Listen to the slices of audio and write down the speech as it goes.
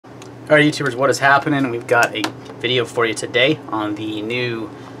Alright YouTubers, what is happening? We've got a video for you today on the new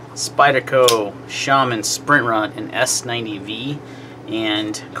Spyderco Shaman Sprint Run in S90V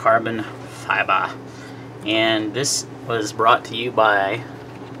and carbon fiber. And this was brought to you by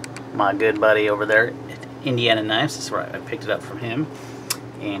my good buddy over there at Indiana Knives. This is where I picked it up from him,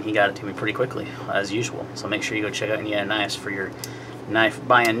 and he got it to me pretty quickly as usual. So make sure you go check out Indiana Knives for your knife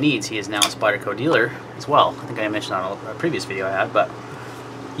buying needs. He is now a Spyderco dealer as well. I think I mentioned on a previous video I had, but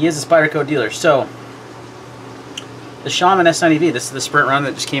he is a Spyderco dealer. So the Shaman S90V, this is the Sprint Run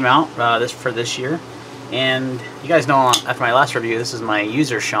that just came out for this year. And you guys know after my last review, this is my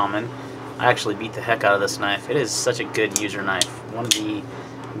user Shaman. I actually beat the heck out of this knife. It is such a good user knife. One of the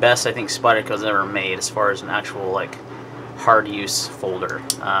best I think Spyderco's ever made as far as an actual like hard use folder.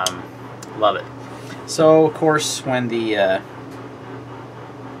 Love it. So of course when the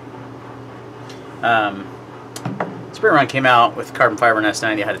Sprint Run came out with carbon fiber and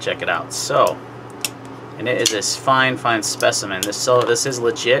S90, I had to check it out. So, and it is this fine specimen. This is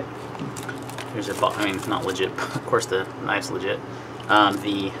legit. Here's a, I mean, not legit. Of course, the knife's legit.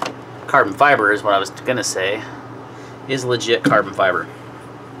 The carbon fiber is what I was gonna say. Is legit carbon fiber.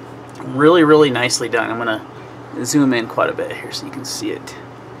 Really nicely done. I'm gonna zoom in quite a bit here so you can see it.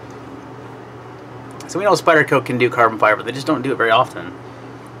 So we know Spyderco can do carbon fiber. They just don't do it very often.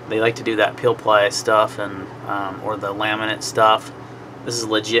 They like to do that peel ply stuff and or the laminate stuff. This is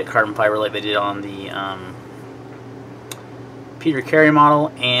legit carbon fiber like they did on the Peter Carey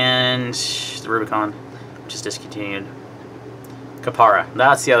model and the Rubicon, which is discontinued. Capara,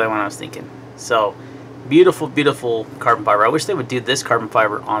 that's the other one I was thinking. So beautiful carbon fiber. I wish they would do this carbon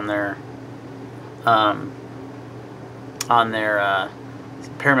fiber on their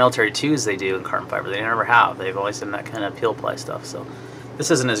paramilitary 2s they do in carbon fiber. They never have. They've always done that kind of peel ply stuff. So this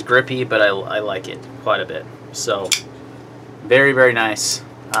isn't as grippy, but I like it quite a bit. So very nice.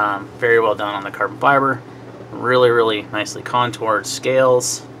 Very well done on the carbon fiber. Really nicely contoured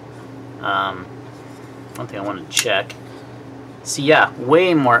scales. One thing I wanted to check. See, yeah,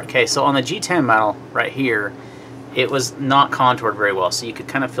 way more. Okay, so on the G10 model right here, it was not contoured very well, so you could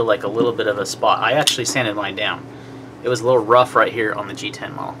kind of feel like a little bit of a spot. I actually sanded mine down. It was a little rough right here on the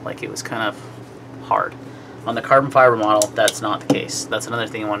G10 model, like it was kind of hard. On the carbon fiber model, that's not the case. That's another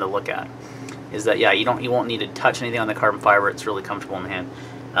thing I wanted to look at. Is that, yeah, you won't need to touch anything on the carbon fiber. It's really comfortable in the hand.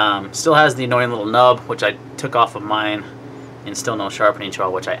 Still has the annoying little nub, which I took off of mine, and still no sharpening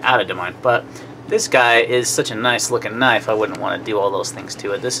choil, which I added to mine. But this guy is such a nice looking knife, I wouldn't want to do all those things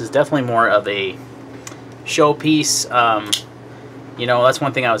to it. This is definitely more of a showpiece. You know, that's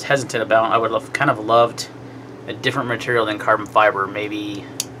one thing I was hesitant about. I would have kind of loved a different material than carbon fiber, maybe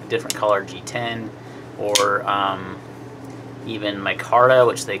a different color G10, or even micarta,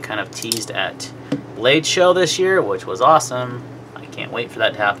 which they kind of teased at Blade Show this year, which was awesome. I can't wait for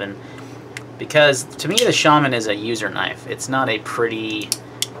that to happen, because to me the Shaman is a user knife. It's not a pretty,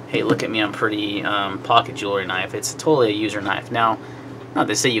 hey look at me, I'm pretty pocket jewelry knife. It's totally a user knife. Now, not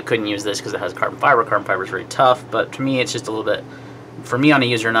to say you couldn't use this because it has carbon fiber. Carbon fiber is very tough, but to me it's just a little bit, for me on a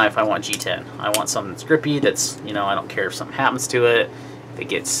user knife, I want G10. I want something that's grippy, that's, you know, I don't care if something happens to it. If it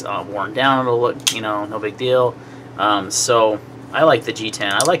gets worn down, it'll look, you know, no big deal. So I like the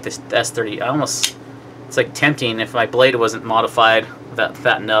G10. I like this S30. It's like tempting if my blade wasn't modified with that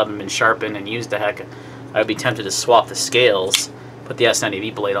fat nub and been sharpened and used the heck, I would be tempted to swap the scales, put the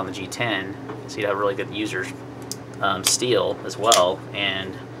S90V blade on the G10, so you'd have really good user steel as well,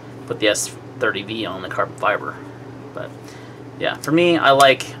 and put the S30V on the carbon fiber. But yeah, for me, I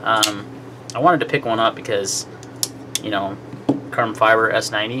like, I wanted to pick one up because, you know, carbon fiber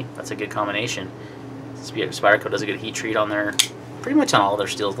S90, that's a good combination. Spyderco does a good heat treat on their, pretty much on all their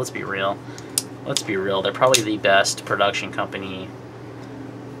steels. Let's be real. They're probably the best production company.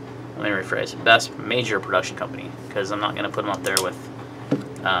 Let me rephrase. Best major production company, because I'm not going to put them up there with,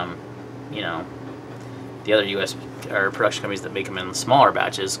 you know, the other U.S. or production companies that make them in smaller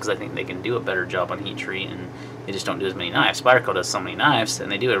batches, because I think they can do a better job on heat treat, and they just don't do as many knives. Spyderco does so many knives, and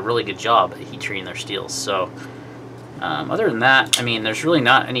they do a really good job at heat treating their steels. So other than that, I mean, there's really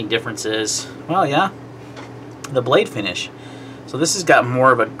not any differences. Well, yeah, the blade finish. So this has got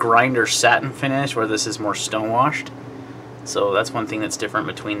more of a grinder satin finish, where this is more stone washed. So that's one thing that's different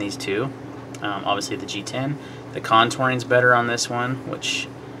between these two. Obviously the G10, the contouring's better on this one, which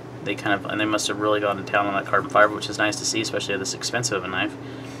they kind of, and they must have really gone to town on that carbon fiber, which is nice to see, especially this expensive of a knife.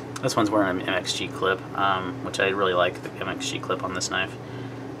 This one's wearing an MXG clip, which I really like the MXG clip on this knife.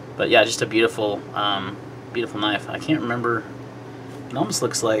 But yeah, just a beautiful knife. I can't remember, it almost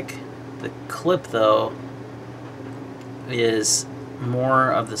looks like the clip though is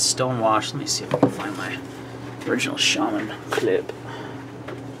more of the stone wash. Let me see if I can find my original Shaman clip.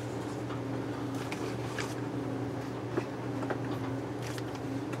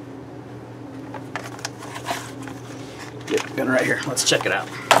 Gun right here. Let's check it out.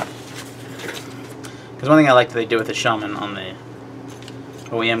 Because one thing I like that they do with the Shaman on the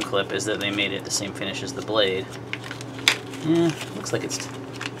OEM clip is that they made it the same finish as the blade. Yeah, looks like it's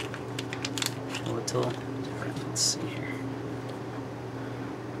a little different. Let's see here.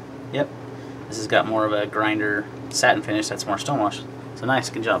 Yep, this has got more of a grinder satin finish. That's more stonewash. So nice,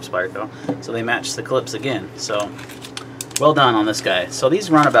 good job, Spyderco. So they matched the clips again. So well done on this guy. So these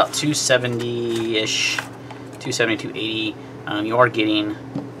run about $270-ish, $270, $280. You are getting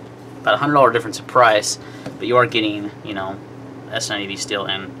about $100 difference in price, but you are getting, you know, S90V steel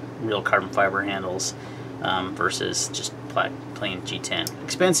and real carbon fiber handles versus just plain G10.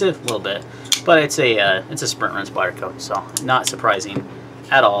 Expensive, a little bit, but it's a sprint run Spyderco, so not surprising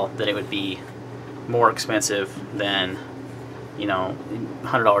at all that it would be more expensive than, you know,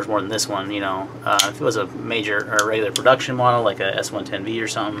 $100 more than this one. You know, if it was a major or a regular production model like a S110V or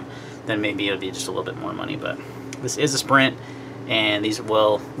something, then maybe it would be just a little bit more money. But this is a sprint, and these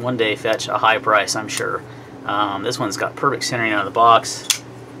will one day fetch a high price, I'm sure. This one's got perfect centering out of the box,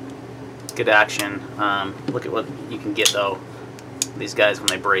 good action. Look at what you can get though. These guys, when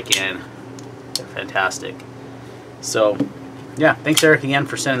they break in, they're fantastic. So yeah, thanks Eric again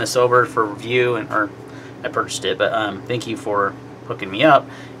for sending this over for review, or I purchased it, but thank you for hooking me up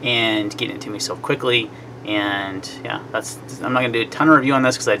and getting it to me so quickly. And yeah, I'm not gonna do a ton of review on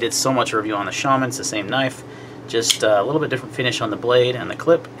this because I did so much review on the Shaman. It's the same knife, just a little bit different finish on the blade and the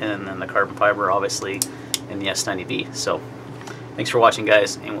clip, and then the carbon fiber obviously in the S90V. So thanks for watching,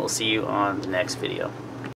 guys, and we'll see you on the next video.